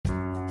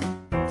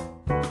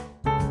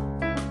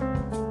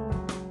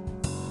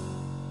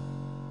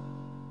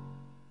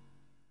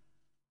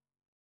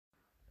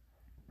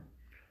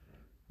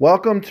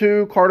Welcome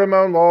to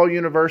Cardamone Law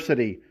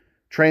University,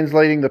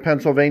 translating the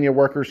Pennsylvania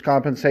Workers'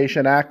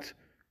 Compensation Act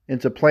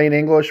into plain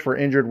English for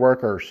injured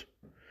workers.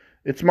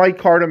 It's Mike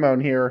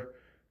Cardamone here.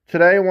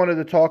 Today I wanted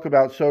to talk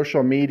about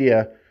social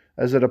media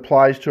as it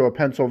applies to a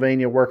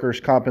Pennsylvania workers'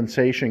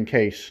 compensation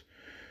case.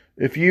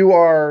 If you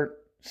are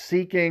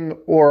seeking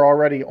or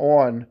already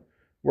on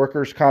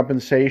workers'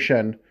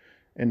 compensation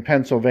in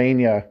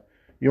Pennsylvania,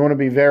 you want to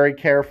be very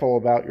careful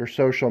about your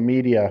social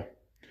media.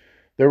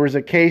 There was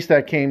a case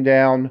that came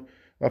down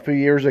a few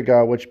years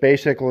ago which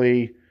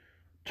basically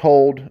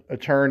told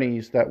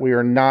attorneys that we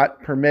are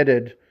not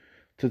permitted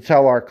to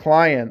tell our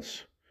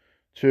clients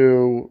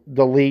to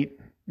delete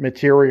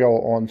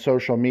material on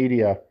social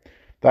media.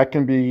 That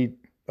can be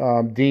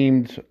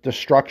deemed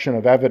destruction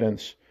of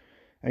evidence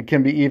and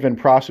can be even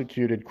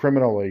prosecuted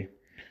criminally.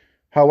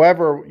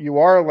 However, you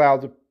are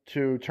allowed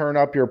to turn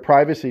up your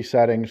privacy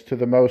settings to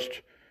the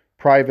most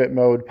private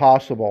mode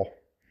possible.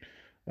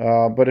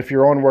 But if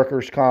you're on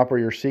workers' comp or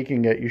you're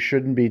seeking it, you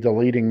shouldn't be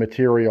deleting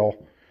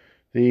material.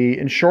 The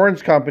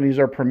insurance companies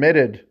are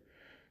permitted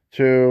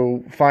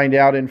to find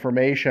out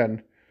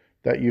information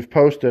that you've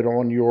posted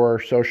on your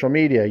social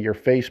media, your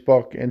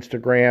Facebook,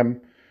 Instagram,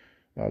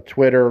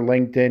 Twitter,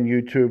 LinkedIn,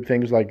 YouTube,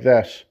 things like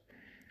this.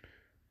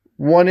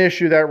 One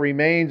issue that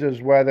remains is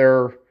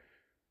whether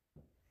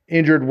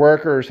injured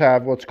workers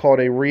have what's called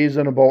a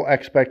reasonable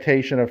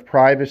expectation of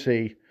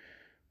privacy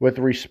with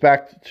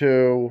respect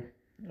to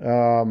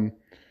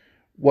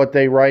what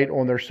they write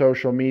on their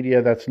social media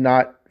that's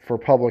not for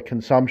public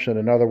consumption.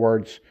 In other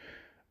words,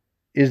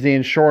 is the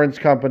insurance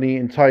company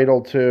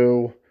entitled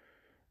to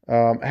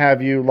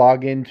have you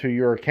log into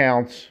your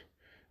accounts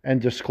and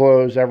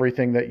disclose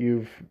everything that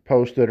you've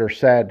posted or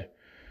said?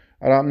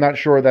 And I'm not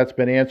sure that's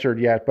been answered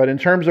yet. But in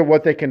terms of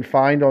what they can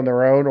find on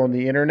their own on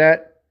the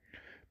internet,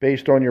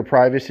 based on your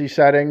privacy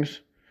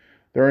settings,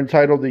 they're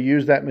entitled to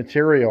use that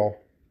material.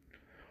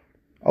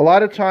 A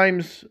lot of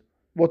times,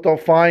 what they'll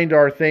find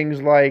are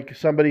things like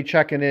somebody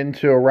checking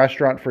into a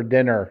restaurant for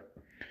dinner,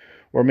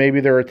 or maybe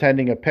they're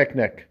attending a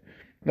picnic.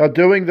 Now,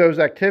 doing those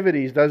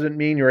activities doesn't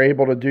mean you're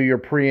able to do your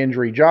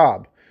pre-injury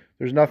job.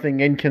 There's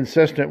nothing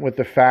inconsistent with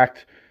the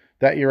fact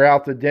that you're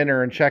out to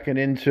dinner and checking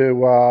into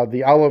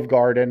the Olive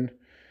Garden,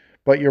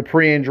 but your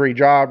pre-injury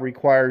job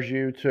requires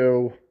you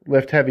to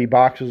lift heavy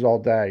boxes all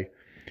day,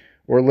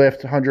 or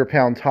lift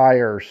 100-pound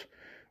tires,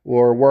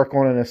 or work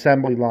on an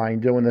assembly line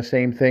doing the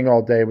same thing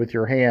all day with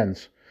your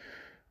hands.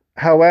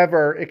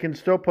 However, it can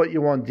still put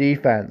you on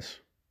defense.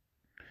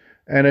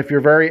 And if you're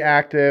very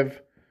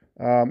active,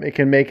 it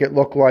can make it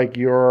look like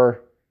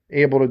you're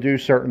able to do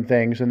certain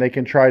things, and they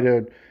can try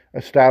to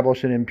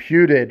establish an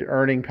imputed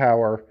earning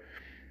power.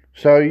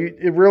 So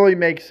it really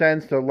makes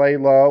sense to lay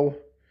low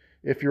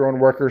if you're on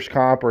workers'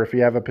 comp or if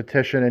you have a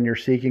petition and you're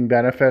seeking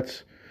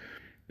benefits.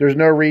 There's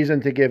no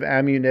reason to give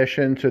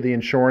ammunition to the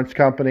insurance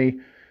company.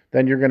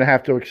 Then you're going to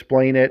have to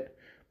explain it,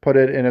 put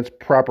it in its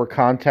proper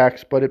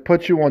context, but it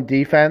puts you on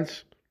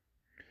defense.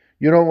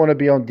 You don't want to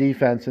be on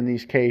defense in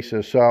these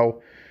cases.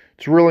 So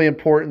it's really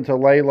important to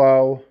lay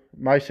low.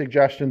 My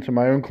suggestion to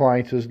my own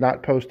clients is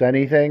not post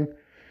anything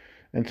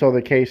until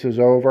the case is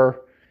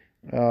over.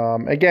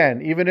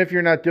 Again, even if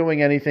you're not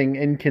doing anything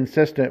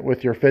inconsistent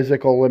with your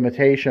physical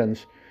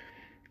limitations,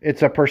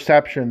 it's a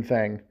perception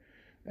thing.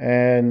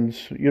 And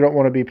you don't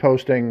want to be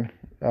posting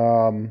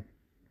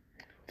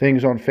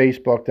things on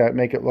Facebook that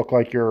make it look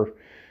like you're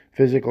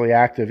physically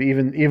active,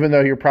 even though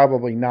you're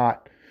probably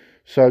not.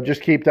 So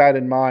just keep that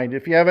in mind.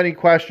 If you have any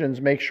questions,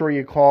 make sure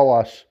you call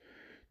us.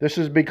 This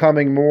is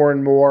becoming more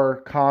and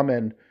more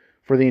common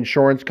for the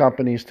insurance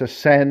companies to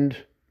send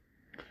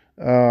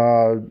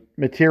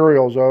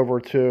materials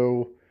over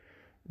to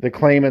the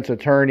claimant's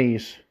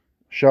attorneys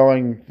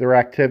showing their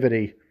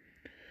activity.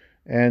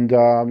 And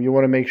you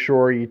want to make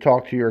sure you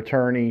talk to your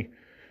attorney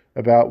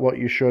about what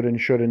you should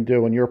and shouldn't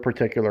do in your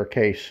particular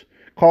case.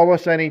 Call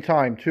us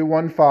anytime,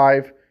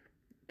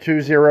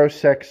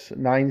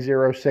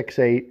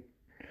 215-206-9068.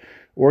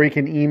 Or you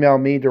can email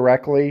me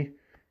directly,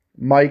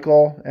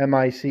 Michael,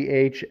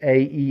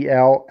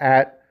 Michael,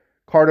 at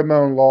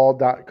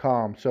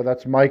cardamonelaw.com. So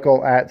that's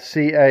Michael at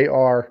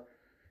CARDAMONE.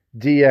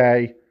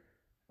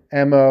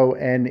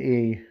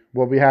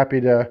 We'll be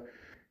happy to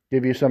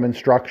give you some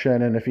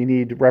instruction, and if you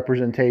need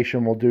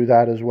representation, we'll do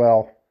that as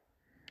well.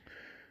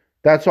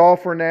 That's all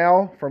for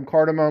now from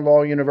Cardamone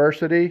Law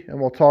University, and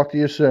we'll talk to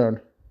you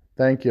soon.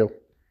 Thank you.